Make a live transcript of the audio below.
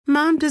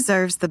Mom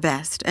deserves the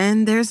best,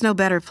 and there's no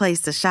better place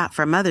to shop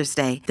for Mother's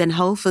Day than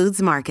Whole Foods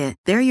Market.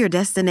 They're your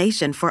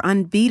destination for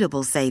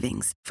unbeatable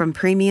savings, from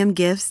premium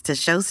gifts to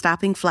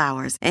show-stopping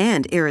flowers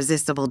and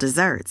irresistible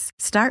desserts.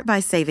 Start by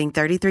saving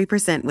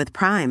 33% with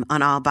Prime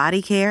on all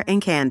body care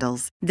and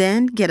candles.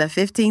 Then get a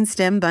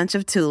 15-stem bunch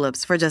of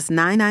tulips for just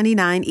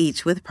 $9.99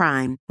 each with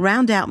Prime.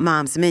 Round out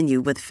Mom's menu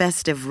with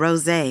festive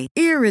rosé,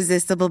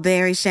 irresistible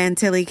berry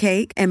chantilly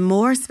cake, and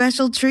more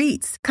special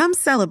treats. Come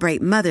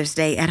celebrate Mother's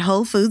Day at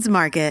Whole Foods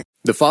Market.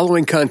 The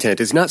following content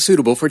is not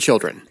suitable for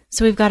children.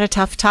 So we've got a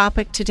tough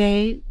topic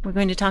today. We're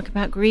going to talk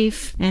about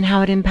grief and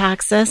how it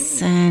impacts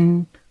us,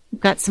 and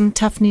we've got some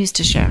tough news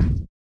to share.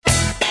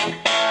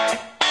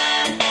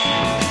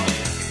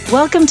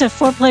 Welcome to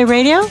Foreplay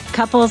Radio,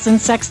 Couples and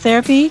Sex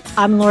Therapy.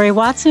 I'm Lori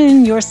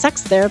Watson, your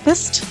sex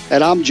therapist.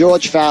 And I'm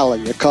George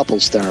Fallon, your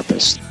couples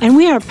therapist. And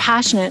we are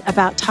passionate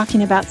about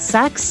talking about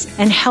sex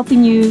and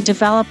helping you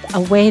develop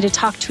a way to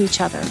talk to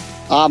each other.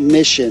 Our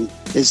mission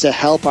is to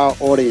help our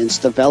audience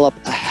develop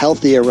a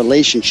healthier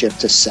relationship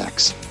to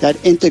sex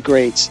that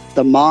integrates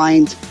the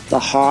mind, the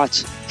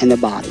heart, and the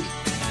body.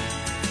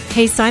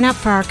 Hey, sign up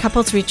for our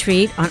couples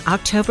retreat on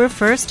October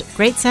 1st.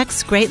 Great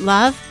sex, great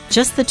love.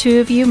 Just the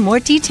two of you. More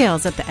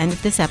details at the end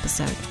of this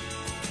episode.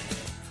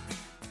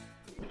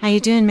 How you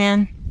doing,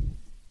 man?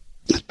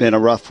 It's been a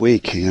rough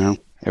week, you know.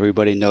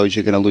 Everybody knows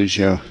you're going to lose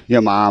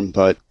your mom,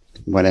 but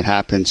when it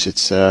happens,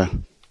 it's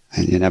and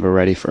you're never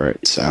ready for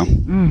it.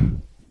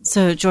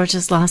 So George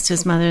has lost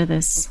his mother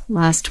this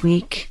last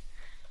week,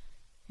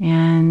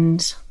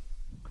 and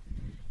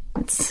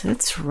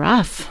it's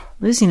rough.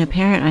 Losing a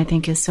parent, I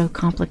think, is so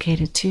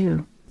complicated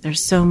too.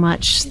 There's so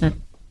much that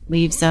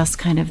leaves us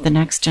kind of the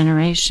next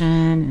generation,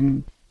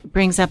 and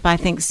brings up, I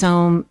think,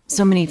 so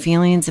many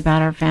feelings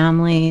about our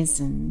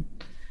families, and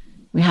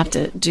we have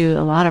to do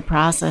a lot of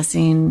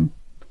processing.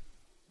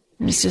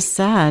 It's just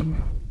sad.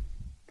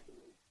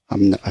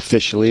 I'm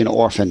officially an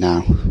orphan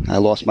now. I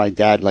lost my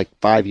dad like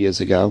 5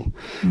 years ago.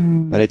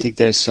 But I think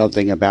there's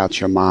something about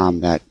your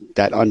mom, that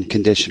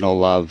unconditional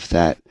love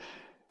that,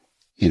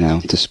 you know,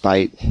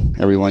 despite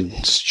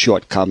everyone's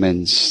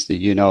shortcomings,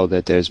 you know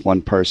that there's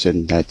one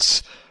person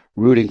that's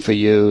rooting for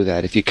you,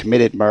 that if you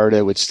committed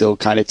murder would still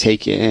kind of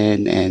take you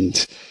in.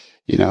 And,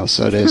 you know,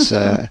 so there's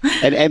an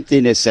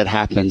emptiness that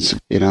happens,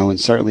 you know, and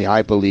certainly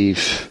I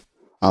believe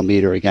I'll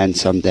meet her again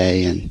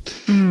someday.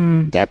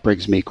 And that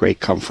brings me great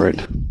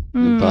comfort.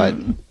 But,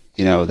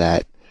 you know,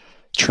 that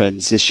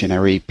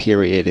transitionary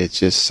period, it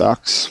just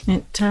sucks.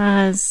 It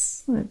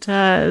does. It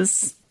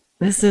does.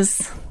 This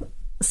is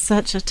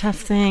such a tough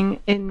thing.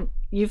 And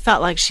you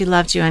felt like she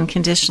loved you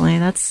unconditionally.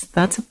 That's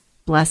a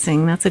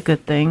blessing. That's a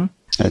good thing.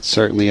 That's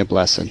certainly a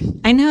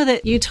blessing. I know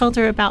that you told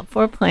her about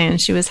foreplay, and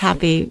she was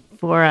happy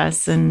for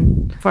us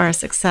and for our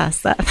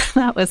success.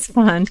 That was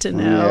fun to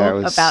know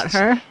about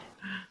her.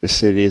 The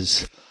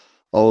city's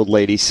old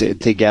ladies sitting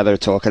together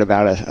talking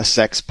about a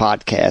sex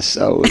podcast.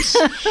 So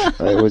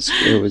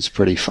it was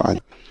pretty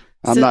fun.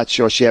 I'm not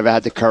sure she ever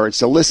had the courage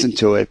to listen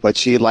to it, but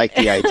she liked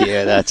the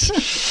idea.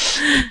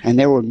 And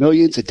there were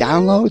millions of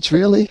downloads,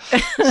 really.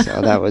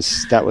 So that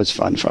was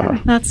fun for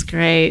her. That's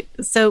great.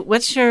 So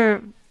what's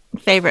your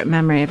favorite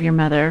memory of your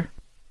mother?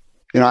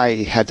 You know,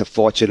 I had the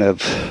fortune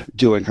of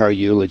doing her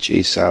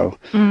eulogy, so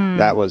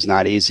that was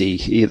not easy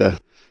either.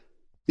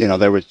 You know,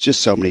 there were just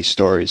so many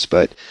stories,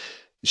 but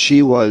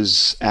she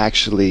was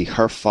actually,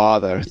 her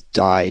father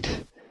died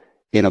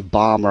in a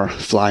bomber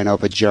flying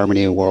over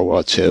Germany in World War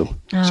II.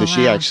 So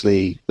she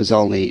actually was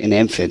only an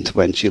infant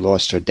when she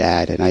lost her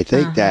dad. And I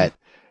think that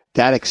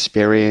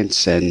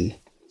experience and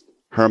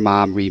her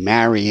mom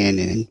remarrying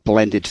and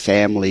blended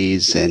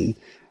families, and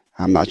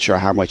I'm not sure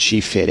how much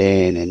she fit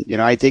in. And, you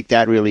know, I think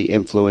that really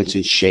influenced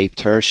and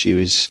shaped her. She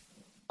was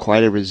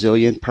quite a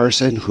resilient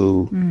person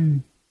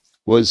who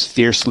was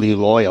fiercely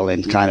loyal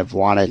and kind of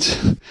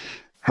wanted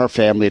her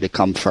family to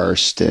come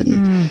first.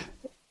 And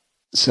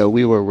so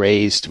we were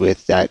raised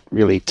with that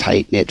really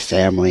tight-knit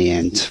family.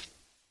 And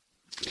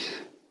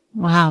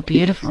wow,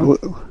 beautiful.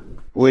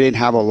 We didn't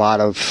have a lot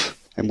of,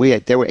 and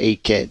there were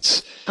 8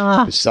 kids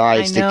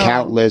besides the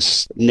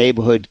countless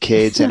neighborhood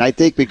kids. And I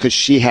think because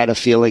she had a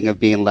feeling of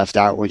being left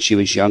out when she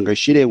was younger,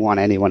 she didn't want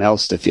anyone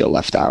else to feel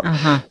left out.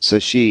 So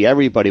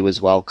everybody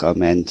was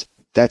welcome. And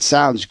that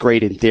sounds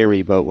great in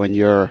theory, but when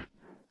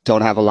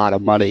don't have a lot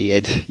of money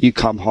and you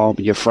come home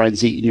and your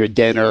friends eating your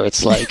dinner,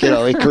 it's like, you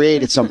know, it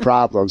created some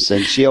problems.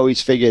 And she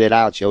always figured it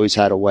out. She always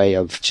had a way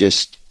of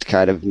just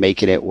kind of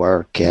making it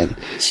work. And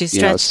she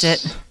stretched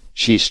it.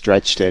 She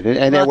stretched it.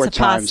 And there were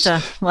times.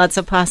 Lots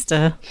of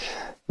pasta.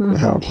 You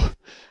know,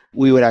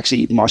 we would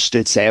actually eat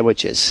mustard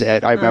sandwiches.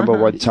 And I remember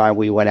one time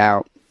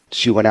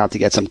she went out to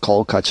get some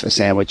cold cuts for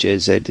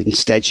sandwiches, and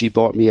instead she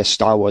bought me a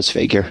Star Wars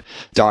figure,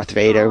 Darth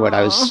Vader, when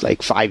I was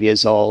like 5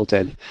 years old.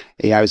 And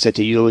I was at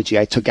the eulogy.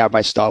 I took out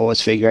my Star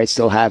Wars figure. I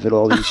still have it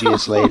all these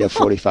years later,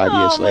 45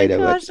 years later. Oh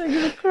my gosh, I'm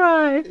going to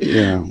cry. You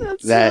know,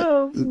 That's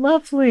so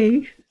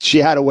lovely. She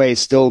had a way of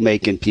still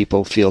making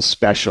people feel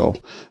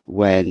special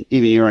when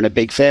even you're in a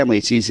big family.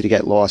 It's easy to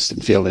get lost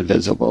and feel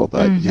invisible.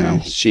 But, you know,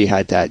 she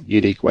had that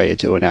unique way of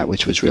doing that,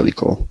 which was really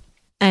cool.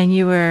 And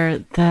you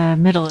were the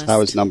middleest. I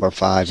was number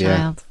 5, child.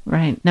 yeah.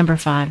 Right, number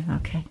 5.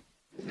 Okay.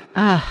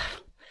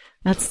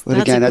 That's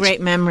a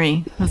great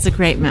memory. That's a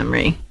great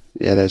memory.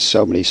 Yeah, there's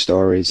so many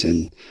stories,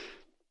 and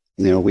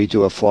we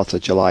do a 4th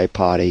of July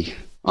party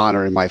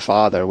honoring my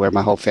father, where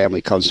my whole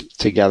family comes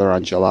together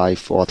on July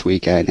 4th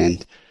weekend,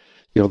 and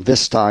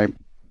this time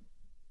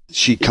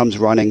she comes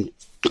running,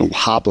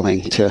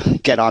 hobbling to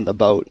get on the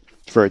boat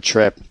for a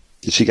trip.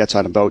 And she gets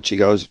on the boat. She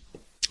goes,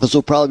 "This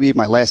will probably be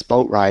my last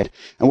boat ride."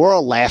 And we're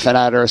all laughing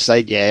at her,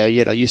 saying, "Yeah,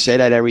 you say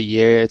that every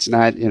year. It's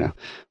not,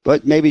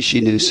 But maybe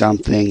she knew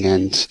something,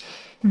 and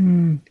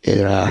you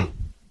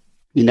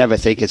never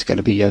think it's going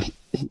to be your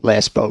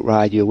last boat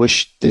ride. You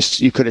wish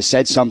you could have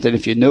said something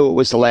if you knew it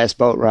was the last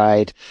boat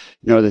ride.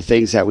 The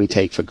things that we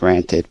take for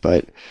granted.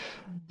 But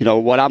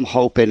what I'm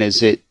hoping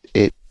is it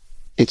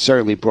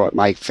certainly brought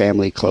my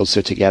family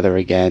closer together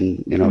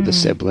again. The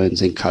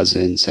siblings and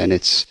cousins, and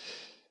it's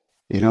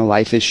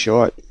life is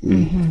short.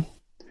 Mm-hmm.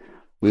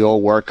 We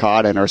all work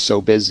hard and are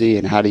so busy,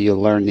 and how do you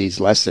learn these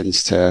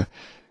lessons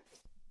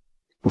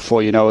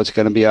before you know it's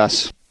going to be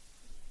us?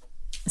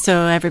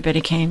 So everybody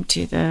came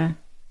to the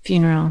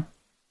funeral.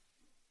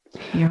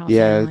 Your whole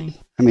family.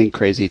 I mean,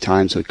 crazy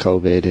times with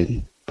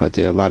COVID, but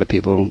a lot of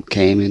people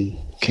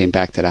came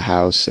back to the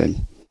house,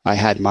 and I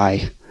had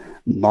my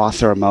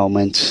Martha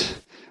moment.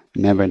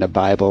 Remember in the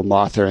Bible,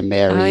 Martha and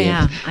Mary? Oh,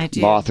 yeah, I do.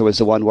 Martha was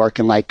the one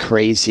working like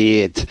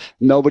crazy, and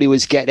nobody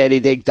was getting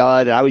anything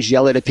done. And I was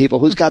yelling at people,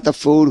 who's got the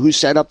food? Who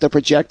set up the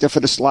projector for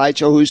the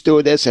slideshow? Who's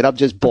doing this? And I'm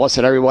just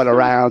bossing everyone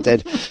around.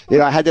 And,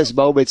 I had this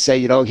moment say,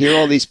 here are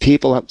all these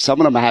people,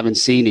 some of them I haven't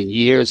seen in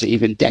years or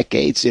even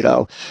decades,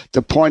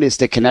 The point is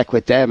to connect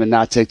with them and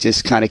not to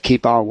just kind of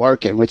keep on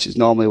working, which is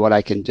normally what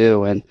I can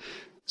do. And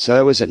so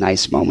it was a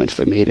nice moment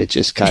for me to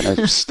just kind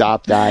of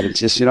stop that and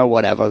just,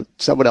 whatever.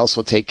 Someone else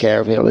will take care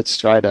of it. Let's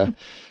try to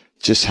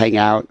just hang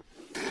out.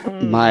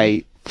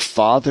 My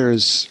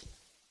father's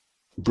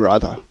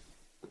brother,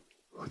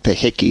 the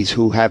Hickeys,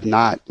 who have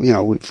not,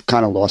 we've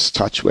kind of lost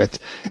touch with.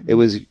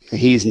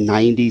 He's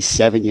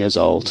 97 years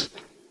old,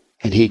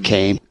 and he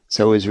came.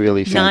 So it was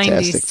really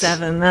fantastic.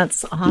 97,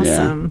 that's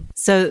awesome. Yeah.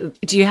 So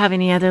do you have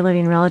any other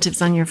living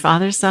relatives on your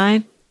father's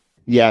side?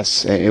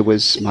 Yes, it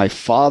was my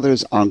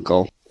father's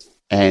uncle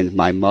and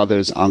my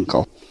mother's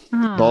uncle,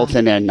 both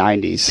in their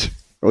 90s.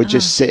 We're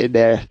just sitting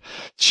there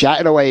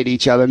chatting away at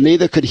each other.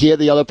 Neither could hear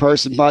the other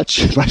person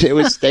much, but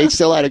they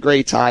still had a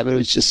great time. It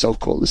was just so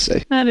cool to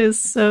see. That is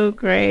so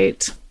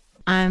great.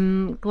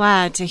 I'm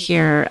glad to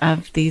hear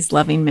of these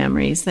loving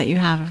memories that you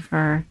have of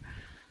her.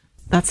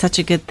 That's such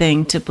a good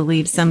thing, to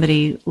believe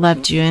somebody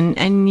loved you,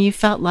 and you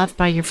felt loved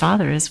by your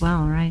father as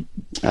well, right?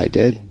 I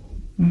did.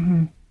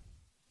 Mm-hmm.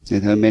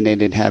 They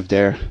didn't have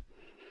their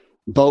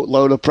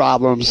boatload of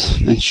problems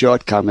and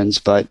shortcomings,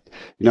 but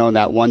in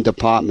that one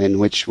department,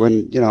 which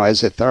when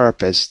as a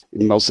therapist,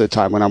 most of the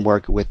time when I'm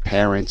working with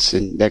parents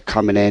and they're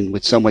coming in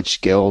with so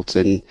much guilt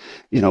and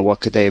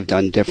what could they have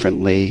done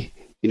differently,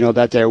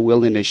 that they're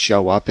willing to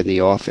show up in the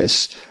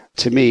office,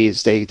 to me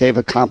is they've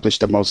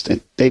accomplished the most.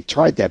 They've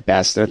tried their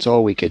best. That's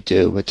all we could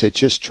do. But to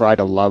just try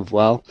to love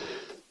well,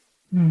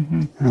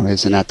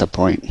 isn't that the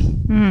point?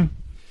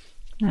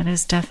 That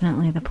is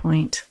definitely the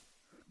point.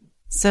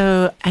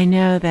 So I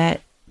know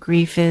that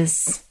grief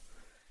is,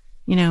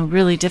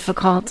 really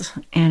difficult.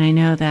 And I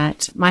know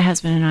that my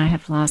husband and I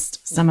have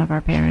lost some of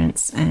our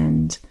parents.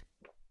 And,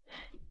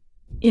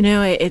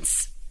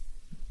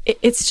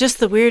 it's just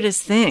the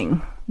weirdest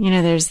thing.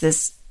 There's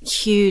this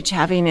huge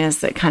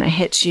heaviness that kind of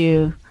hits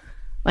you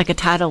like a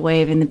tidal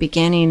wave in the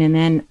beginning. And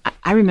then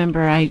I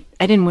remember I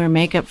didn't wear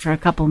makeup for a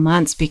couple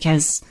months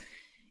because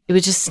it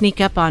would just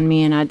sneak up on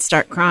me and I'd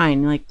start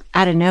crying like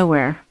out of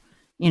nowhere,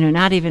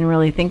 not even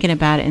really thinking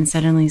about it. And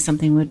suddenly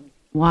something would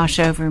wash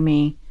over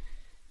me.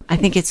 I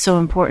think it's so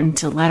important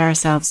to let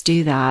ourselves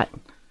do that,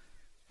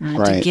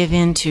 right. To give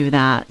into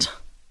that.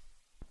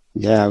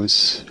 Yeah,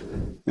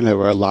 there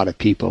were a lot of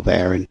people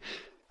there. And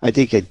I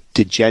think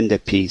the gender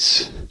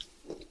piece,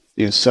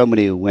 so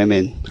many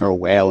women are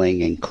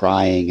wailing and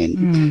crying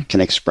and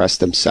can express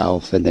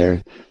themselves. And there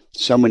are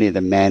so many of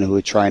the men who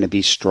are trying to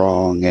be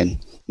strong and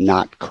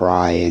not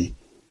cry. And,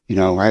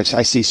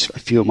 I see a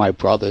few of my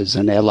brothers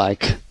and they're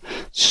like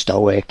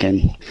stoic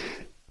and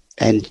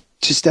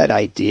just that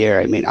idea.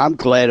 I mean, I'm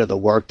glad of the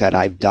work that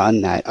I've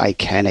done, that I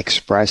can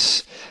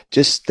express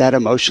just that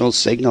emotional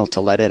signal to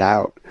let it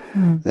out,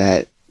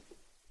 that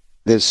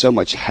there's so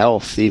much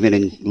health even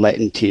in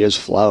letting tears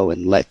flow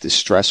and let the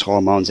stress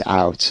hormones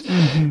out.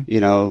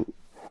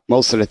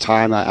 Most of the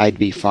time I'd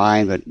be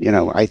fine, but,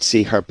 I'd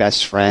see her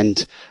best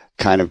friend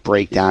kind of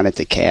break down at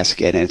the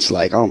casket and it's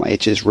like, it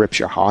just rips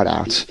your heart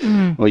out.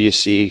 Or you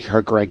see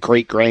her great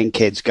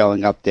grandkids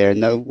going up there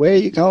and where are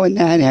you going,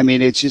 Nanny? I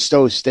mean, it's just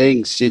those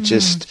things. It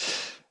just,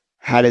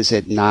 how does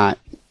it not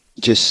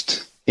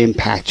just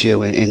impact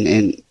you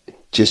and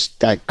just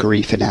that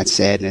grief and that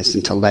sadness,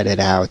 and to let it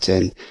out.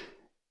 And,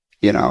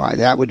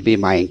 that would be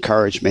my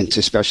encouragement,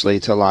 especially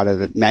to a lot of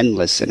the men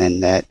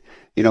listening, that,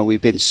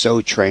 we've been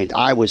so trained.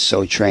 I was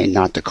so trained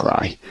not to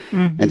cry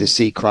and to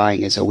see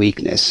crying as a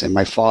weakness. And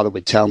my father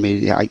would tell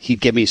me,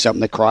 he'd give me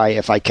something to cry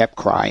if I kept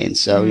crying.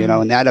 So,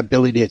 and that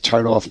ability to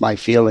turn off my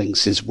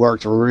feelings has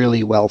worked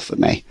really well for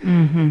me.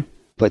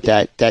 But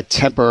that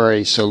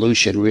temporary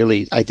solution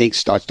really, I think,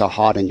 starts to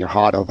harden your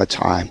heart over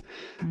time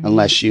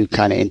unless you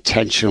kind of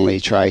intentionally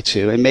try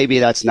to. And maybe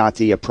that's not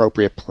the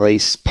appropriate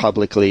place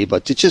publicly,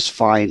 but to just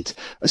find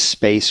a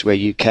space where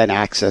you can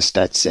access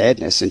that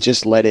sadness and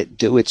just let it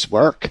do its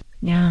work.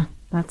 Yeah,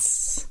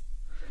 that's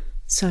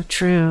so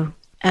true.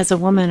 As a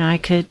woman, I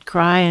could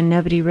cry and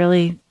nobody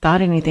really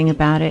thought anything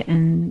about it.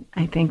 And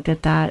I think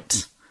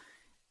that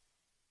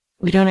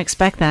we don't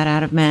expect that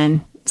out of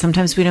men.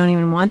 Sometimes we don't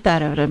even want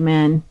that out of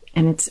men.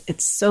 And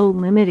it's so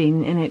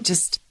limiting, and it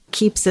just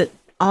keeps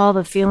all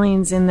the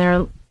feelings in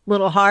their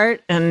little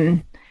heart.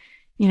 And,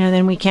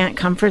 then we can't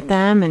comfort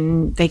them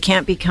and they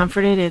can't be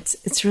comforted.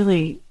 It's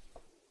really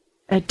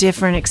a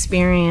different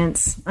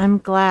experience. I'm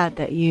glad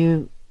that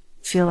you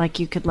feel like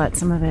you could let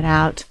some of it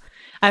out.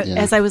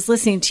 As I was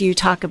listening to you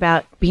talk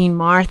about being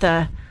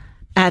Martha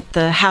at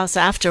the house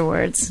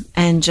afterwards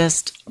and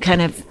just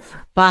kind of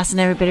bossing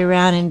everybody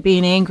around and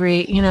being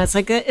angry, it's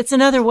like it's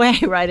another way,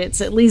 right?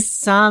 It's at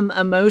least some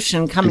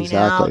emotion coming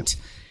out.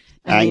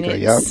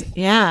 Anger,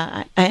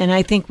 yeah. And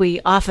I think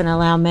we often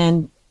allow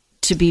men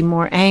to be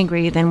more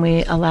angry than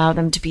we allow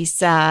them to be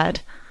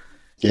sad.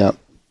 Yeah.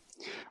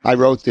 I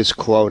wrote this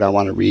quote I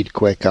want to read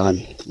quick on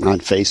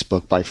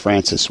Facebook by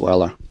Francis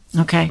Weller.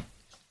 Okay.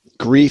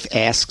 Grief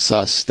asks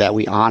us that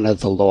we honor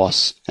the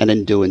loss, and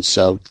in doing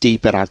so,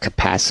 deepen our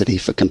capacity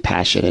for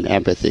compassion and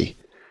empathy.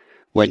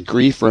 When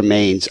grief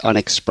remains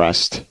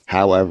unexpressed,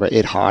 however,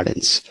 it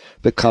hardens,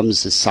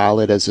 becomes as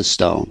solid as a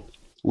stone.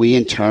 We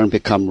in turn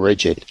become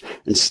rigid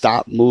and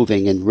stop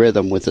moving in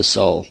rhythm with the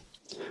soul.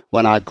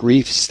 When our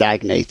grief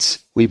stagnates,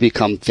 we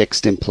become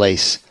fixed in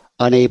place,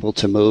 unable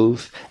to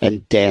move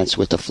and dance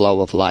with the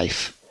flow of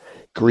life.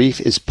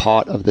 Grief is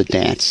part of the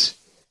dance.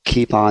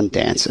 Keep on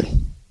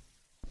dancing.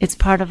 It's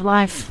part of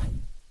life.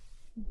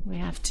 We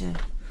have to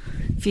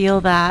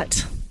feel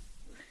that,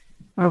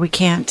 or we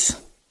can't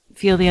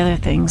feel the other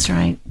things,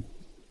 right?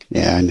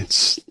 Yeah, and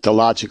it's the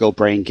logical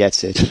brain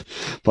gets it,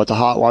 but the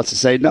heart wants to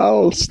say,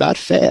 no, it's not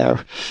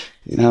fair.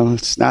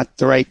 It's not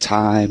the right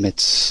time.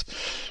 It's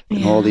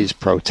all these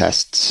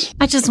protests.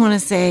 I just want to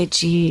say,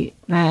 G,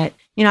 that,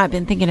 I've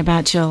been thinking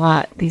about you a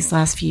lot these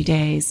last few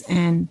days,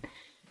 and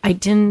I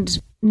didn't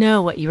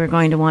know what you were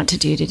going to want to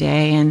do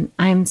today. And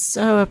I'm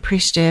so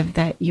appreciative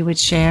that you would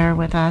share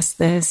with us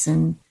this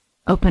and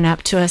open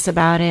up to us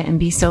about it and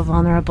be so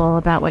vulnerable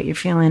about what you're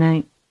feeling.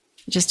 I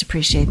just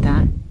appreciate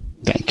that.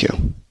 Thank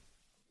you.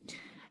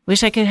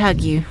 Wish I could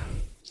hug you.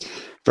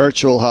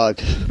 Virtual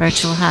hug.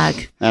 Virtual hug.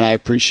 And I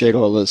appreciate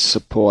all the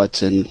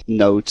support and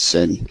notes,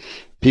 and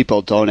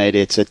people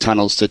donated to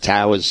Tunnels to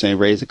Towers and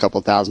raised a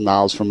couple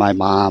 $1,000s for my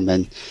mom.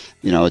 And,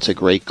 it's a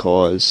great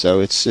cause. So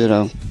it's,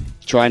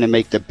 trying to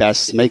make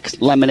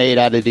lemonade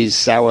out of these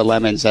sour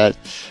lemons that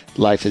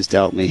life has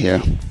dealt me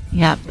here.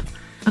 Yep.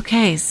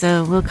 Okay,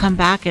 so we'll come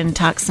back and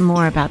talk some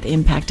more about the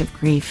impact of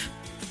grief.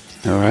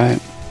 All right.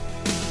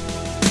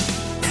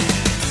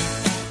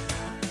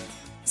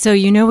 So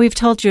we've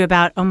told you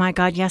about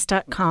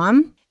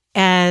ohmygodyes.com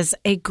as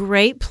a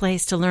great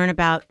place to learn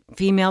about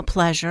female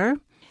pleasure,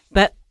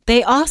 but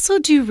they also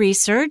do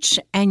research,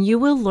 and you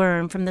will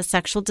learn from the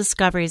sexual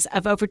discoveries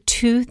of over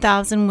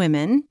 2,000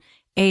 women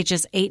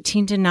ages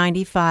 18 to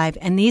 95,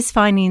 and these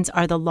findings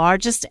are the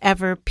largest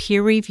ever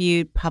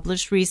peer-reviewed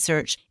published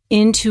research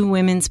into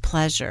women's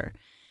pleasure.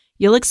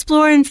 You'll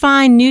explore and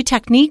find new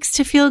techniques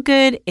to feel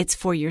good. It's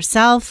for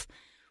yourself,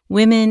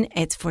 women,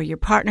 it's for your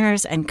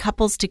partners and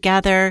couples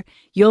together.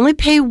 You only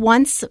pay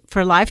once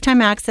for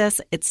lifetime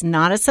access. It's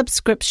not a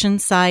subscription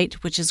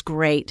site, which is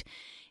great.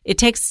 It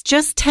takes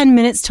just 10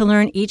 minutes to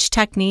learn each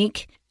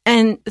technique,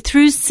 and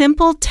through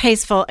simple,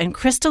 tasteful, and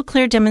crystal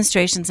clear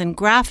demonstrations and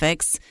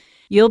graphics,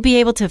 you'll be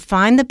able to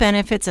find the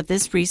benefits of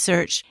this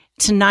research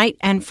tonight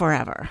and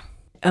forever.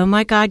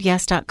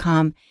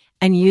 ohmygodyes.com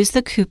and use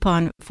the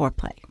coupon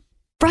FOREPLAY.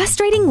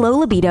 Frustrating low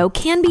libido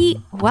can be,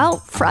 well,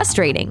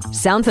 frustrating.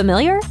 Sound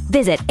familiar?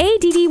 Visit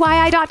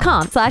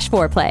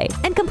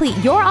ADDYI.com/foreplay and complete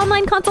your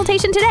online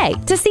consultation today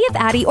to see if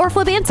Addyi or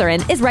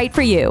flibanserin is right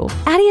for you.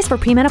 Addyi is for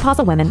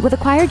premenopausal women with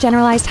acquired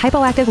generalized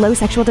hypoactive low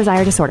sexual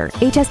desire disorder,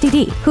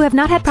 HSDD, who have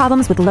not had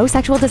problems with low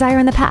sexual desire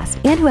in the past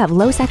and who have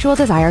low sexual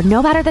desire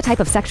no matter the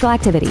type of sexual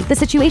activity, the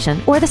situation,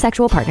 or the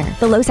sexual partner.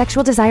 The low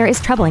sexual desire is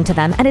troubling to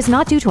them and is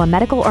not due to a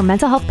medical or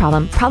mental health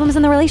problem, problems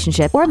in the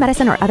relationship, or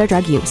medicine or other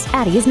drug use.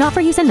 Addyi is not for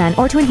use in men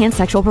or to enhance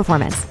sexual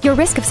performance. Your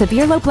risk of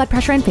severe low blood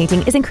pressure and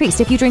fainting is increased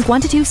if you drink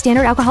 1 to 2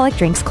 standard alcoholic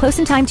drinks close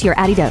in time to your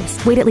Addyi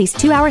dose. Wait at least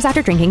 2 hours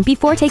after drinking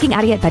before taking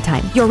Addyi at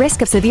bedtime. Your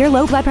risk of severe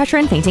low blood pressure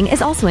and fainting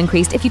is also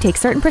increased if you take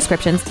certain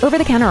prescriptions,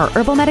 over-the-counter or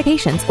herbal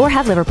medications, or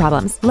have liver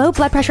problems. Low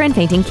blood pressure and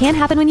fainting can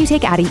happen when you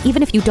take Addyi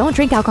even if you don't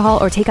drink alcohol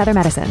or take other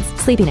medicines.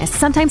 Sleepiness,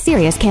 sometimes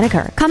serious, can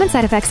occur. Common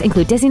side effects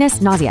include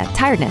dizziness, nausea,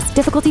 tiredness,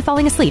 difficulty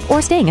falling asleep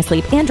or staying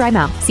asleep, and dry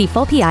mouth. See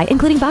full PI,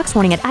 including box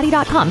warning at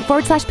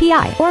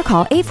Addyi.com/PI or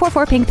call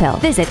 844-PINK-PILL.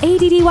 Visit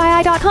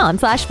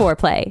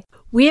ADDYI.com/4play.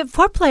 We at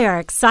Foreplay are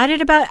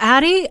excited about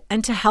Addie,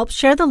 and to help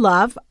share the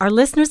love, our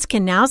listeners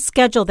can now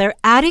schedule their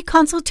Addie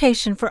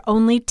consultation for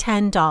only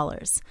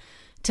 $10.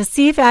 To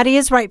see if Addie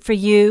is right for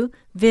you,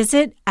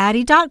 visit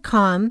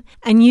Addie.com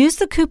and use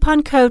the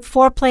coupon code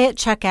 4play at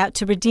checkout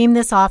to redeem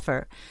this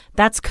offer.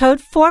 That's code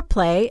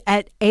 4play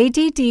at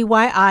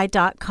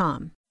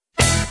ADDYI.com.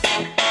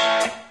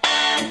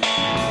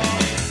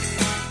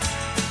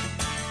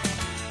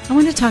 I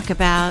want to talk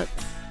about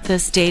the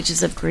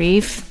stages of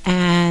grief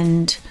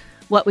and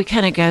what we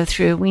kind of go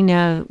through. We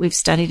know, we've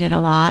studied it a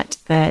lot,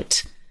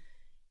 that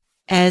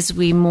as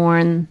we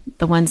mourn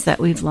the ones that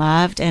we've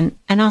loved and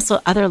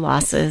also other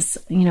losses,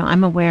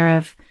 I'm aware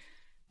of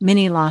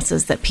many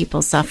losses that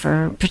people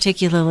suffer,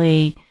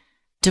 particularly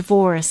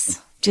divorce,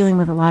 dealing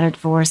with a lot of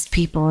divorced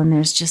people. And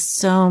there's just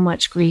so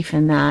much grief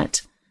in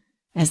that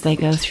as they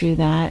go through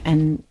that.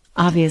 And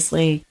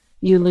obviously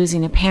you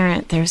losing a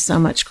parent, there's so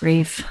much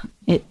grief.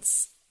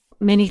 It's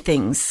many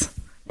things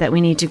that we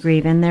need to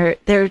grieve. And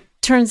there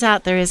turns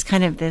out there is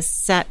kind of this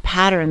set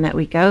pattern that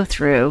we go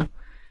through.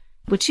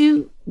 Would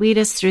you lead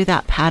us through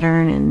that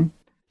pattern? And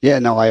yeah,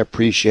 no, I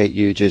appreciate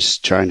you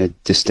just trying to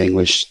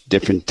distinguish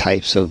different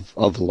types of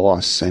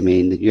loss. I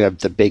mean, you have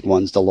the big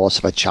ones, the loss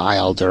of a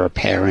child or a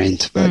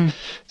parent, but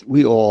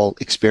we all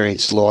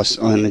experience loss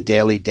on a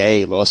daily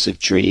day, loss of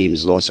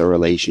dreams, loss of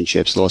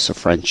relationships, loss of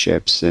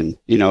friendships. And,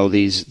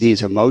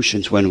 these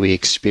emotions when we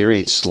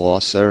experience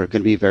loss are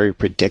going to be very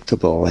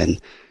predictable. And,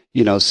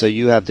 so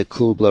you have the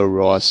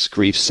Kubler-Ross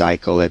grief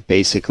cycle that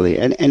basically,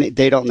 and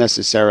they don't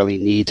necessarily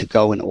need to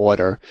go in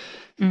order,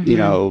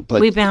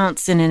 but we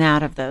bounce in and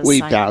out of those.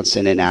 We bounce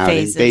in and out.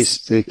 Phases. And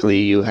basically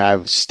you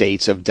have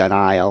states of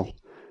denial,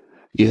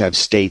 you have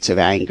states of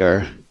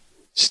anger,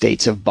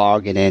 states of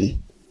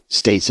bargaining,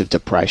 states of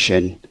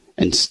depression,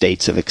 and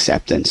states of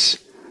acceptance,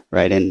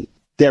 right? And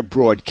they're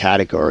broad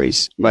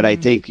categories, but I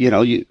think,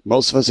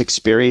 most of us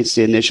experienced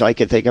the initial, I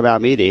can think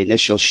about me, the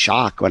initial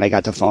shock when I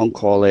got the phone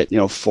call at,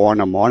 4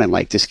 a.m,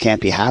 like, this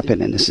can't be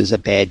happening. This is a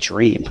bad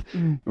dream,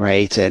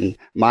 right? And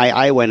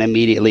I went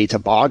immediately to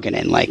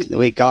bargaining, like,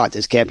 wait, God,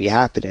 this can't be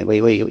happening.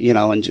 Wait,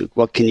 and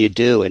what can you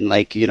do? And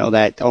like,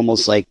 that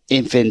almost like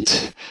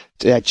infant,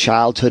 that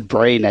childhood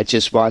brain that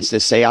just wants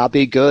to say, I'll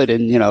be good.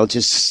 And,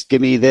 just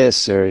give me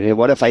this, or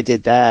what if I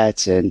did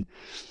that? And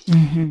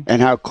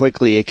how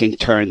quickly it can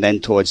turn then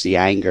towards the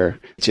anger,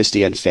 just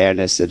the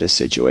unfairness of the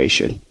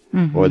situation,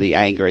 or the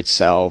anger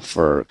itself,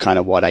 or kind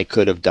of what I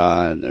could have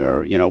done,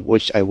 or,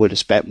 wish I would have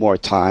spent more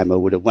time, I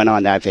would have went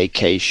on that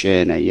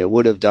vacation, and you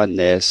would have done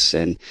this.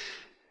 And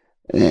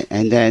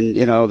then,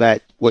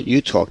 that what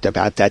you talked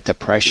about, that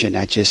depression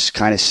that just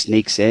kind of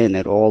sneaks in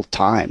at all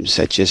times,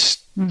 that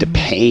just the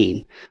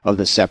pain of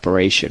the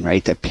separation,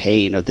 right? The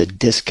pain of the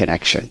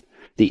disconnection.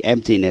 The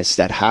emptiness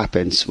that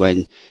happens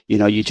when,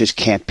 you just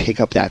can't pick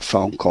up that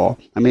phone call.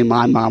 I mean,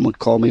 my mom would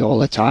call me all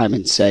the time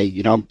and say,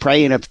 I'm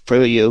praying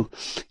for you.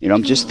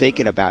 I'm just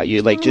thinking about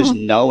you. Like, just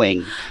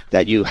knowing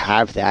that you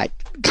have that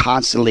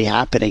constantly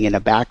happening in the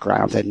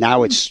background. And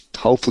now it's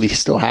hopefully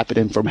still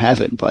happening from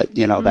heaven. But,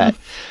 that,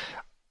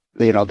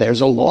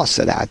 there's a loss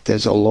of that.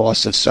 There's a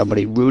loss of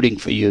somebody rooting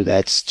for you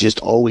that's just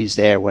always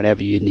there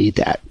whenever you need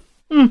that.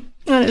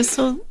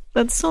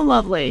 That's so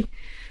lovely.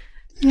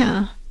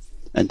 Yeah.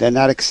 And then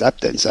that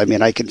acceptance. I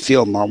mean, I can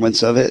feel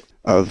moments of it,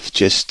 of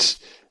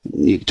just,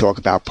 you talk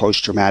about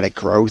post-traumatic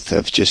growth,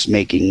 of just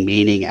making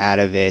meaning out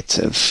of it,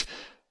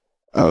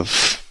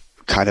 of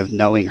kind of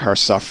knowing her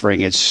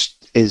suffering is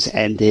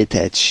ended,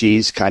 that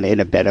she's kind of in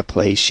a better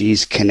place,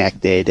 she's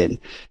connected. And,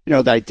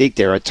 I think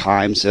there are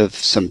times of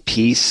some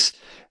peace,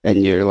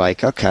 and you're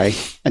like, okay.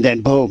 And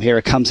then boom, here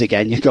it comes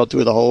again. You go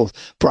through the whole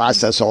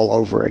process all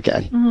over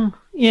again.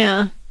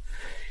 Yeah,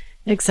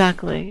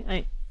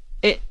 exactly.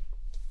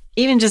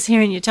 Even just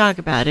hearing you talk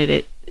about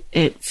it,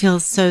 it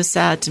feels so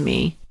sad to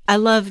me. I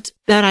loved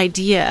that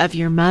idea of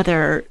your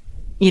mother,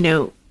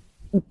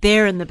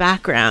 there in the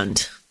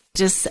background,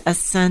 just a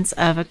sense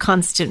of a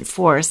constant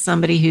force,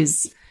 somebody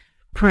who's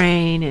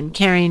praying and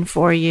caring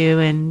for you.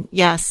 And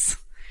yes,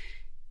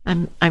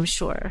 I'm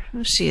sure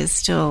she is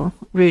still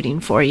rooting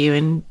for you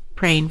and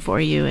praying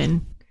for you.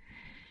 And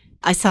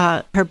I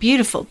saw her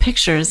beautiful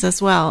pictures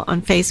as well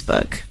on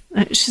Facebook.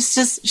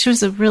 She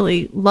was a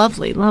really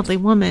lovely, lovely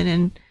woman.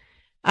 And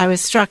I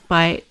was struck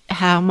by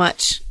how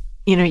much,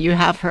 you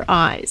have her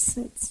eyes.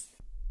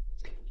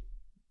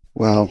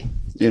 Well,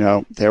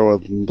 there were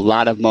a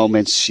lot of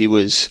moments she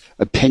was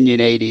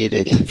opinionated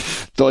and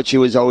thought she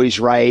was always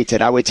right.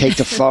 And I would take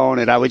the phone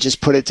and I would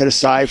just put it to the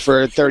side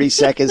for 30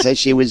 seconds and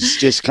she was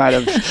just kind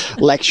of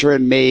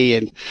lecturing me.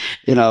 And,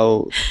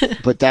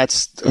 but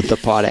that's the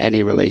part of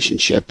any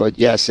relationship. But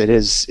yes, it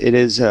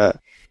is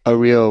a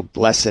real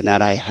blessing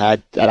that I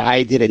had, that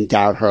I didn't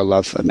doubt her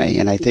love for me.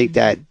 And I think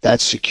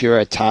that secure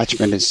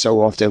attachment is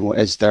so often,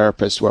 as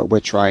therapists, what we're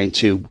trying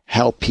to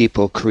help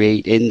people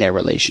create in their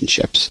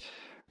relationships,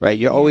 right?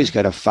 You're always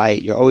going to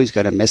fight. You're always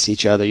going to miss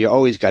each other. You're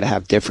always going to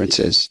have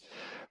differences.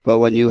 But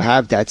when you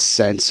have that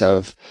sense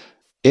of,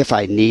 if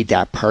I need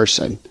that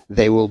person,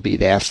 they will be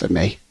there for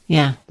me.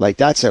 Yeah. Like,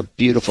 that's a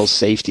beautiful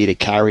safety to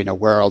carry in a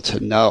world, to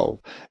know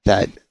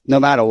that no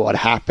matter what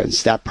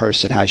happens, that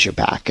person has your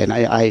back. And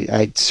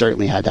I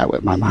certainly had that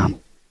with my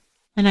mom.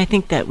 And I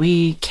think that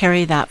we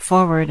carry that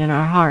forward in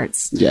our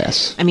hearts.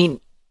 Yes. I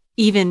mean,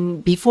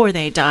 even before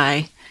they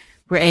die,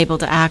 we're able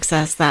to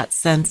access that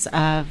sense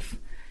of,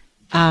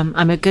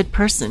 I'm a good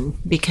person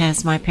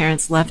because my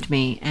parents loved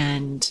me.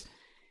 And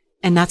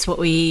that's what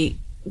we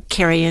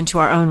carry into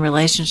our own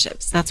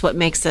relationships. That's what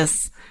makes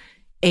us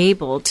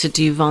able to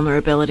do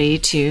vulnerability,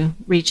 to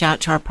reach out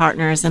to our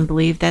partners and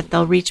believe that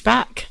they'll reach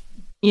back.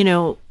 You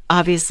know,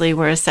 obviously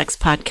we're a sex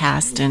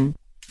podcast, and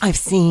I've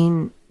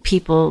seen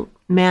people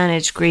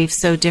manage grief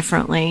so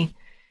differently.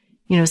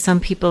 You know, some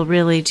people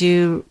really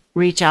do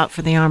reach out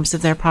for the arms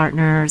of their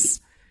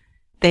partners.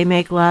 They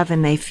make love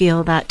and they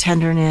feel that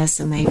tenderness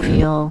and they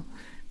feel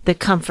the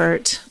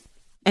comfort.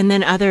 And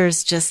then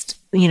others just,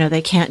 you know,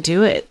 they can't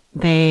do it.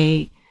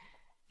 They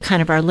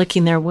kind of are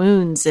licking their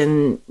wounds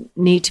and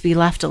need to be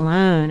left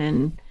alone.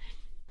 And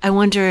I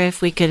wonder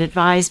if we could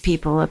advise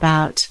people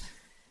about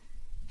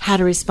how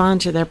to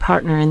respond to their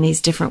partner in these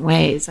different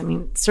ways. I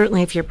mean,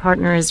 certainly if your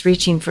partner is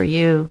reaching for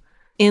you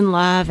in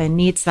love and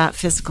needs that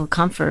physical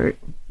comfort,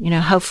 you know,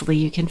 hopefully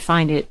you can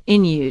find it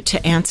in you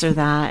to answer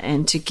that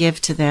and to give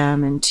to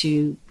them and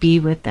to be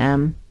with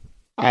them.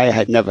 I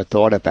had never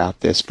thought about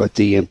this, but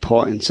the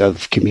importance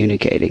of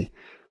communicating,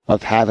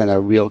 of having a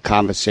real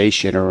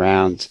conversation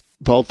around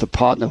both the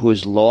partner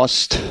who's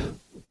lost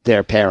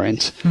their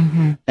parent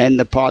and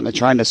the partner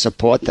trying to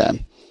support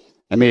them.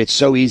 I mean, it's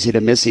so easy to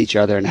miss each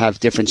other and have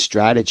different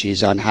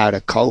strategies on how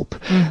to cope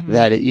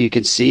that you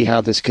can see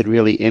how this could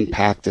really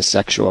impact the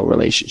sexual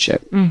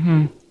relationship.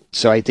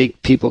 So I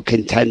think people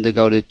can tend to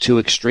go to two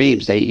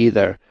extremes. They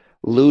either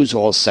lose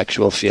all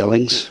sexual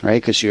feelings,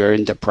 right? Because you're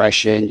in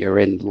depression, you're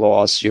in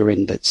loss, you're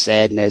in the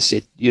sadness.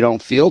 You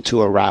don't feel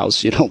too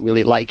aroused. You don't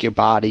really like your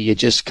body. You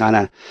just kind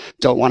of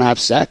don't want to have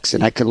sex.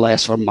 And that could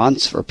last for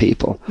months for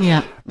people.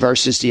 Yeah.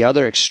 Versus the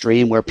other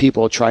extreme where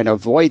people are trying to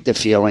avoid the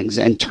feelings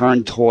and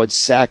turn towards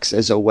sex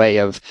as a way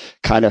of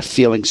kind of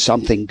feeling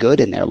something good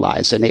in their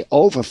lives. And they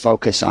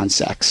over-focus on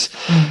sex.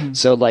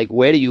 So, like,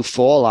 where do you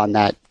fall on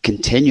that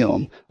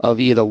continuum of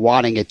either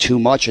wanting it too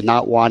much or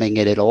not wanting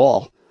it at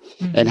all?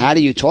 And how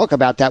do you talk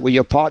about that with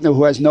your partner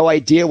who has no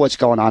idea what's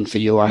going on for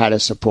you or how to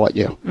support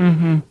you?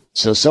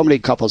 So many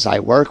couples I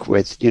work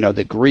with, you know,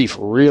 the grief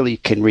really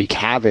can wreak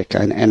havoc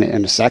in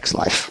a sex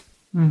life.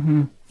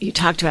 You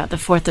talked about the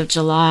 4th of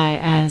July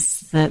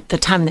as the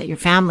time that your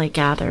family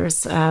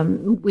gathers.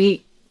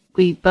 We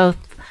both,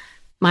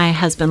 my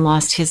husband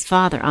lost his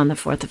father on the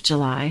 4th of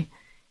July.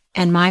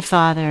 And my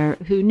father,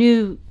 who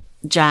knew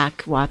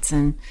Jack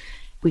Watson,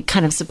 we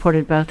kind of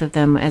supported both of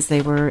them as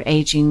they were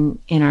aging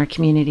in our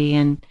community,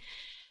 and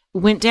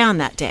went down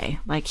that day.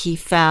 Like, he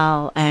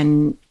fell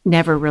and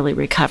never really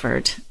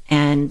recovered.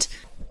 And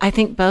I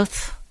think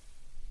both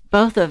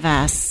of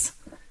us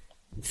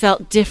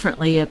felt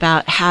differently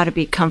about how to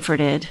be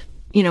comforted.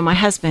 You know, my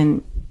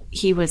husband,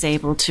 he was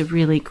able to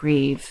really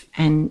grieve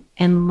and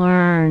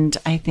learned,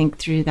 I think,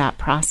 through that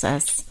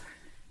process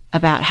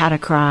about how to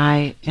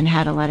cry and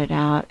how to let it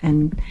out.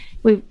 And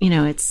we, you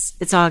know,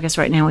 it's August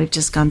right now. We've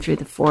just gone through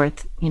the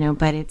 4th, you know,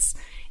 but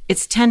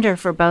it's tender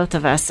for both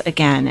of us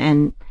again.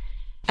 And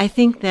I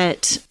think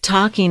that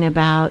talking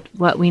about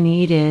what we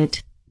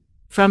needed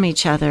from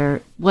each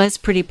other was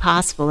pretty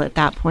possible at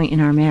that point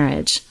in our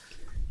marriage.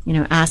 You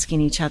know,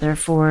 asking each other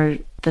for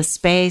the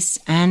space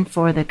and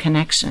for the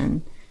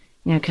connection,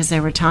 you know, because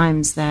there were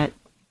times that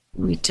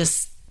we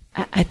just,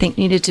 I think,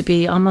 needed to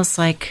be almost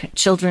like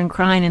children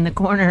crying in the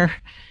corner,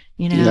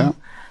 you know, Yeah.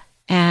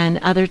 and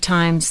other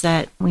times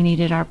that we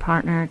needed our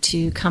partner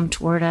to come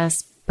toward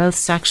us both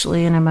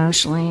sexually and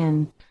emotionally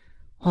and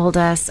hold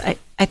us.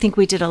 I think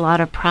we did a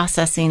lot of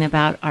processing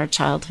about our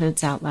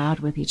childhoods out loud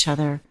with each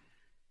other,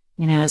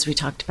 you know, as we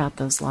talked about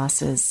those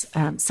losses.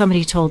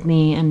 Somebody told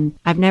me, and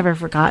I've never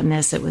forgotten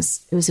this, it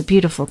was a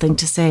beautiful thing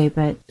to say,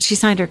 but she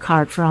signed her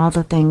card for all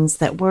the things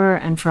that were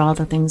and for all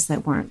the things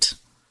that weren't.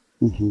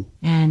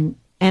 And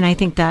I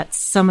think that's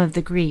some of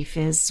the grief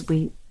is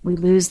we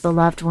lose the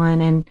loved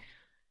one, and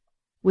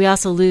we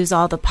also lose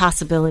all the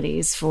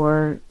possibilities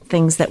for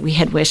things that we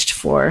had wished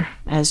for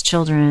as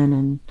children.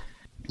 And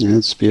Yeah,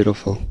 it's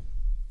beautiful.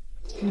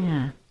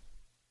 yeah.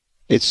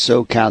 It's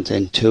so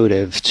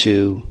counterintuitive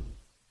to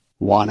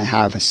want to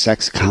have a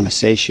sex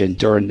conversation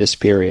during this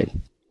period,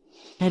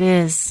 It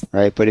is.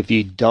 right? But if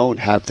you don't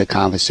have the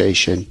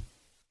conversation,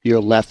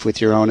 you're left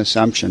with your own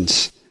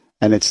assumptions.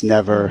 And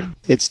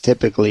it's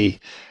typically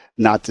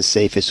not the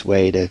safest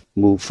way to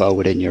move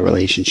forward in your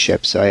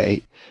relationship. So,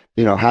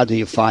 how do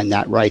you find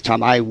that right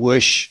time? I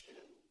wish,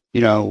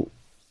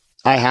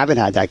 I haven't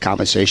had that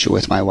conversation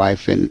with my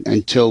wife. And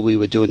until we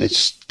were doing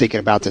this, thinking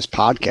about this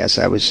podcast,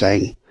 I was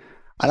saying,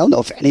 I don't know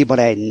if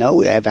anybody I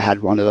know ever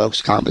had one of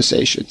those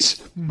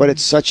conversations, but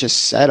it's such a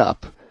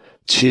setup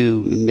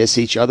to miss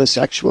each other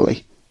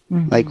sexually.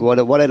 Like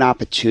what an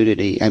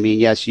opportunity. I mean,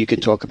 yes, you can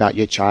talk about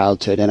your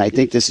childhood, and I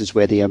think this is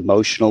where the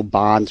emotional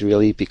bond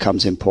really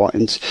becomes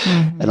important.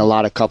 And a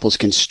lot of couples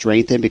can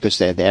strengthen because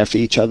they're there for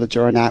each other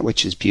during that,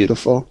 which is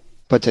beautiful.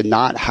 but to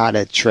not how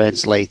to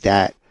translate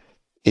that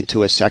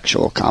into a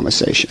sexual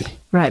conversation.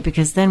 Right,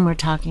 because then we're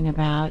talking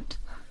about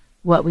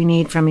what we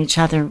need from each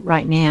other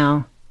right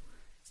now.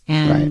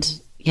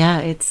 And yeah,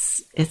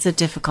 it's a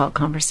difficult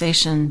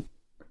conversation.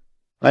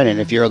 Right,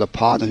 and if you're the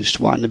partner who's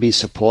wanting to be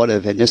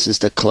supportive, and this is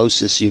the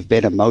closest you've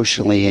been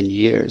emotionally in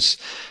years,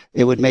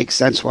 it would make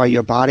sense why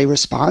your body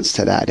responds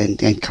to that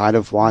and kind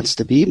of wants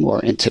to be more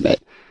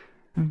intimate,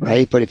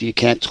 right? But if you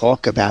can't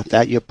talk about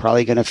that, you're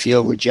probably going to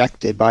feel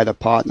rejected by the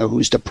partner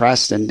who's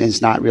depressed and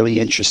is not really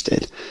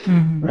interested,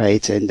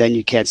 right? And then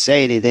you can't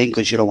say anything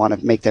because you don't want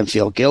to make them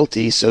feel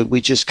guilty. So we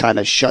just kind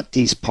of shut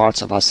these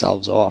parts of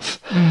ourselves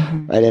off,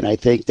 right? And I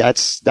think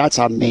that's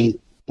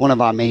one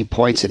of our main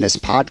points in this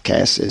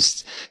podcast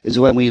is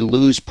when we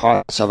lose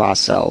parts of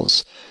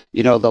ourselves,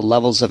 the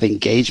levels of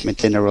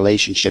engagement in the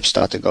relationship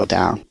start to go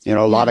down. A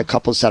lot of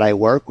couples that I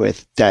work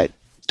with that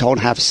don't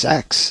have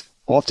sex,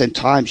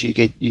 oftentimes you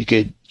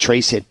could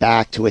trace it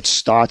back to it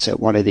starts at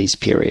one of these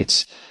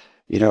periods,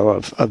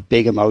 of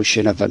big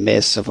emotion, of a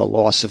miss, of a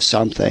loss of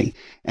something.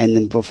 And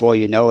then before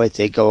you know it,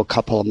 they go a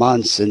couple of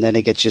months and then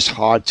it gets just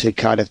hard to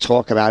kind of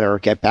talk about it or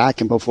get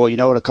back. And before you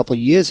know it, a couple of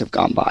years have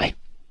gone by.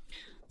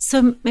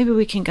 So maybe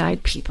we can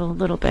guide people a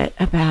little bit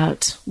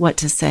about what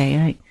to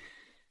say.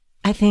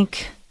 I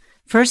think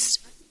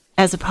first,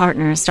 as a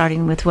partner,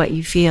 starting with what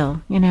you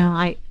feel.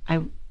 I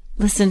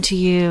listen to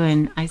you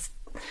and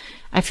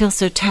I feel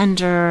so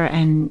tender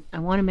and I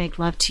want to make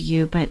love to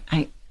you, but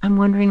I'm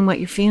wondering what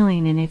you're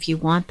feeling and if you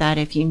want that,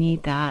 if you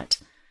need that.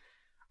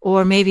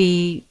 Or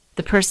maybe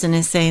the person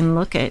is saying,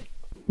 look,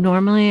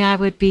 normally I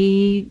would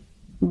be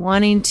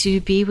wanting to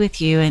be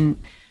with you,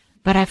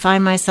 but I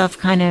find myself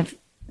kind of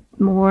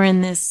more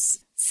in this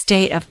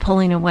state of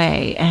pulling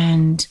away,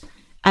 and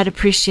I'd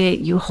appreciate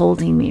you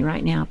holding me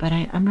right now, but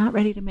I'm not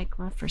ready to make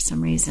love for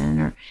some reason,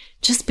 or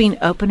just being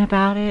open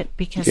about it,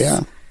 because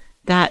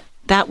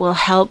that will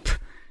help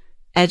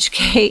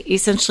educate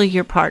essentially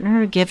your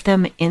partner, give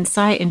them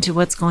insight into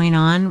what's going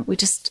on. We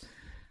just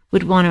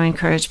would want to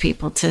encourage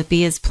people to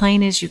be as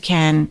plain as you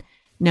can,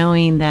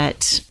 knowing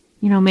that,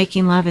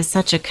 making love is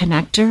such a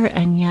connector,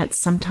 and yet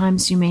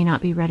sometimes you may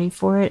not be ready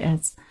for it,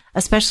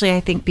 especially I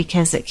think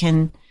because it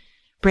can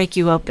break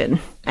you open,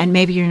 and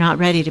maybe you're not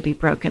ready to be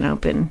broken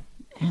open.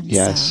 And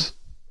yes.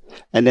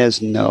 And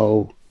there's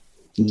no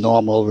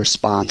normal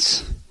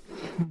response.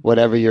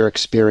 Whatever your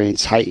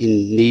experience,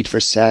 heightened need for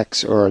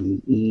sex or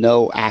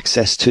no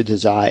access to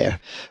desire,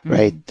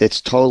 right?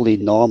 That's totally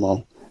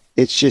normal.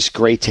 It's just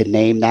great to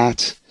name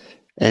that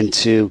and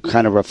to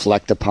kind of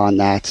reflect upon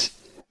that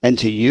and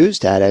to use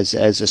that as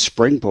a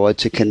springboard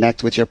to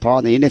connect with your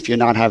partner. Even if you're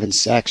not having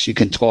sex, you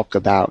can talk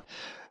about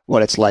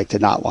what it's like to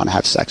not want to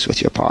have sex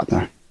with your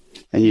partner.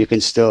 And you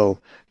can still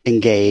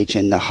engage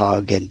in the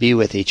hug and be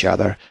with each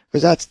other,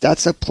 because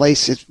that's a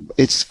place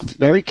it's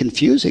very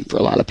confusing for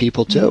a lot of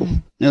people too.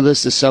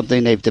 This is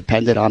something they've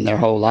depended on their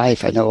whole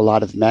life. I know a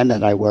lot of men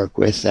that I work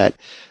with that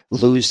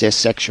lose their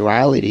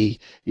sexuality,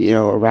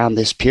 around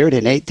this period,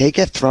 and they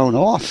get thrown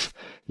off.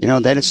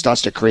 Then it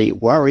starts to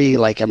create worry,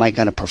 like, am I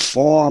going to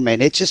perform?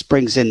 And it just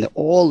brings in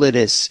all of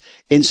this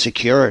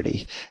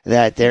insecurity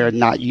that they're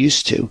not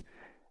used to.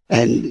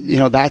 And,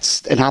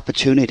 that's an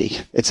opportunity.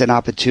 It's an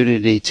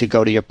opportunity to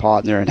go to your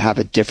partner and have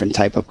a different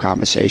type of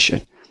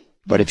conversation.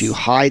 But if you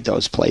hide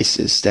those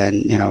places,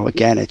 then,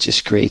 again, it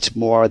just creates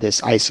more of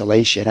this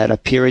isolation. At a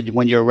period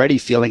when you're already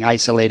feeling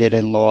isolated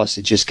and lost,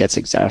 it just gets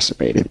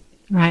exacerbated.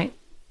 Right.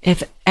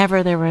 If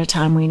ever there were a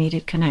time we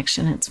needed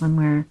connection, it's when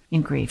we're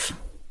in grief.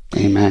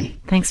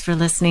 Amen. Thanks for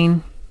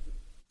listening.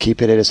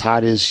 Keep it as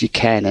hot as you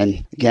can.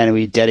 And again,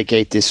 we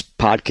dedicate this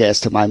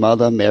podcast to my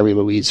mother, Mary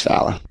Louise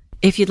Fowler.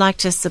 If you'd like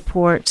to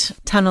support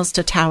Tunnels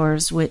to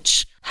Towers,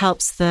 which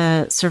helps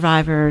the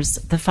survivors,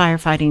 the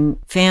firefighting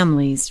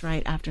families,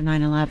 right after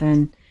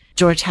 9/11,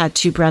 George had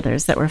 2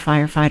 brothers that were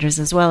firefighters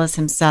as well as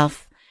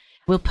himself.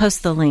 We'll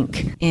post the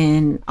link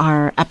in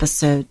our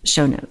episode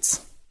show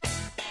notes.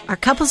 Our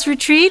couples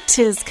retreat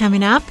is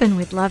coming up, and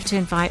we'd love to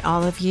invite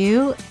all of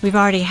you. We've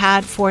already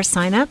had 4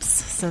 signups,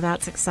 so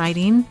that's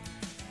exciting.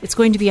 It's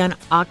going to be on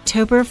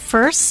October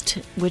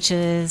 1st, which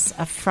is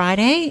a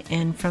Friday,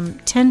 and from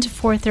 10 to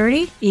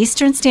 4:30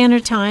 Eastern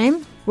Standard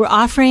Time. We're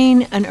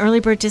offering an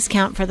early bird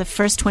discount for the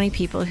first 20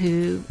 people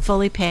who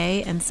fully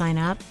pay and sign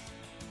up.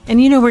 And,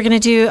 we're going to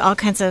do all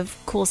kinds of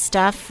cool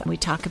stuff. We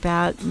talk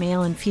about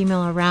male and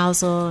female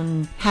arousal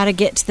and how to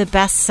get to the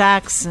best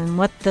sex and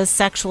what the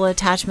sexual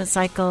attachment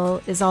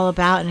cycle is all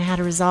about and how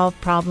to resolve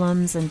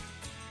problems. And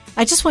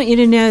I just want you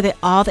to know that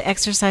all the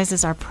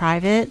exercises are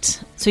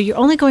private, so you're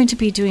only going to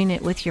be doing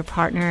it with your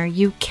partner.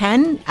 You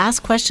can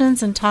ask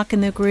questions and talk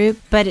in the group,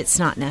 but it's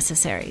not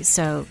necessary.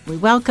 So we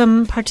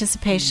welcome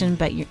participation,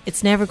 but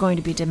it's never going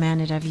to be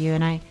demanded of you.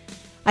 And I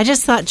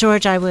just thought,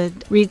 George, I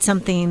would read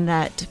something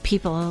that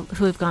people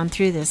who have gone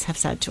through this have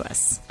said to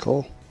us.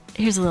 Cool.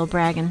 Here's a little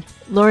bragging.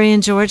 Lori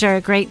and George are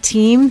a great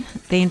team.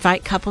 They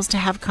invite couples to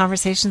have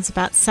conversations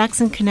about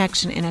sex and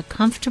connection in a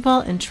comfortable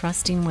and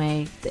trusting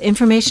way. The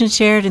information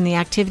shared and the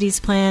activities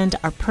planned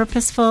are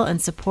purposeful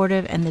and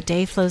supportive, and the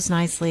day flows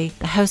nicely.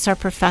 The hosts are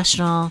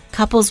professional.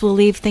 Couples will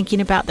leave thinking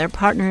about their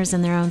partners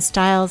and their own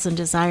styles and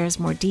desires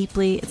more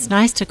deeply. It's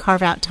nice to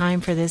carve out time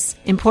for this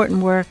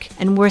important work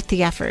and worth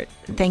the effort.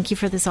 Thank you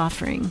for this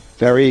offering.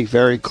 Very,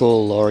 very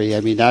cool, Lori. I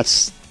mean,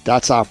 that's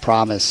our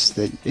promise,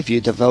 that if you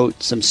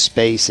devote some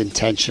space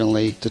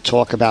intentionally to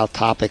talk about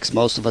topics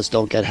most of us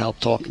don't get help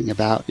talking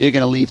about, you're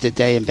going to leave the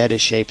day in better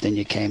shape than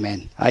you came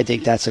in. I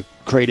think that's a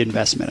great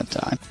investment of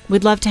time.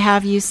 We'd love to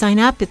have you sign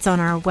up. It's on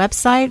our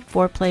website,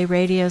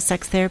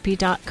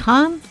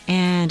 foreplayradiosextherapy.com,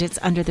 and it's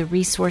under the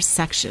resource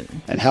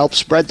section. And help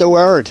spread the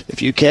word.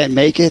 If you can't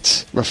make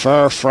it,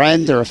 refer a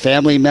friend or a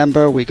family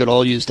member. We could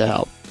all use the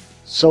help.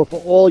 So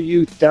for all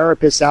you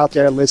therapists out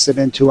there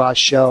listening to our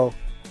show,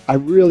 I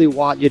really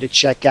want you to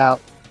check out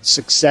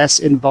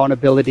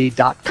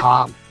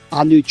successinvulnerability.com,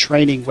 our new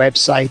training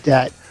website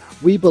that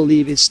we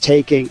believe is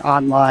taking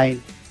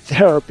online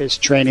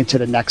therapist training to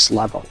the next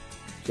level.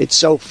 It's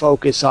so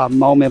focused on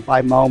moment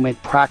by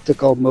moment,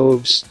 practical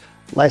moves,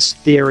 less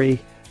theory,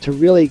 to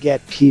really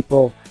get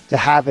people to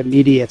have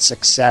immediate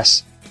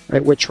success.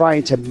 Right? We're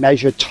trying to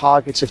measure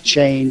targets of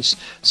change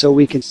so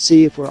we can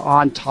see if we're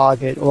on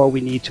target or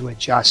we need to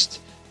adjust.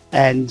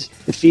 And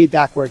the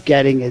feedback we're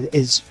getting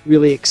is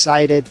really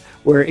excited.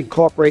 We're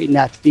incorporating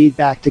that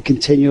feedback to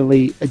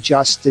continually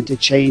adjust and to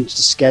change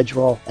the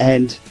schedule.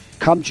 And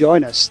come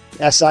join us,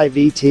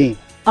 SIV team.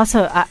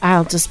 Also,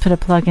 I'll just put a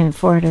plug in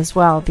for it as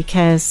well,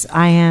 because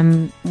I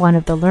am one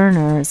of the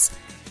learners.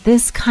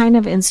 This kind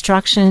of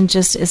instruction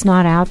just is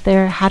not out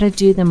there. How to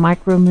do the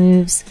micro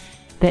moves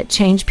that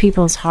change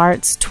people's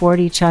hearts toward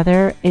each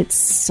other. It's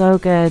so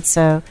good.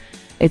 So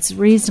it's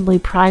reasonably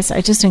priced. I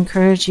just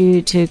encourage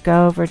you to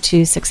go over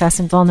to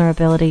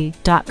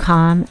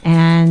successinvulnerability.com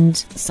and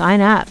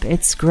sign up.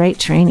 It's great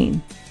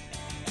training.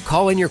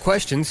 Call in your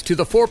questions to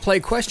the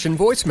 4Play question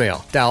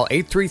voicemail. Dial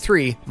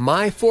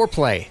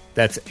 833-MY-4Play.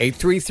 That's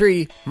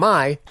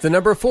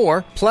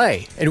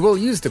 833-MY-4-PLAY. And we'll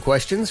use the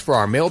questions for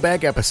our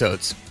mailbag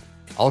episodes.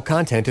 All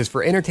content is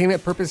for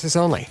entertainment purposes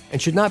only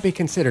and should not be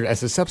considered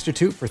as a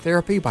substitute for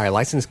therapy by a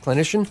licensed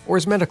clinician or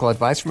as medical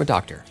advice from a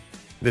doctor.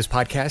 This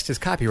podcast is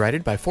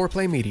copyrighted by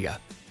 4Play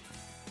Media.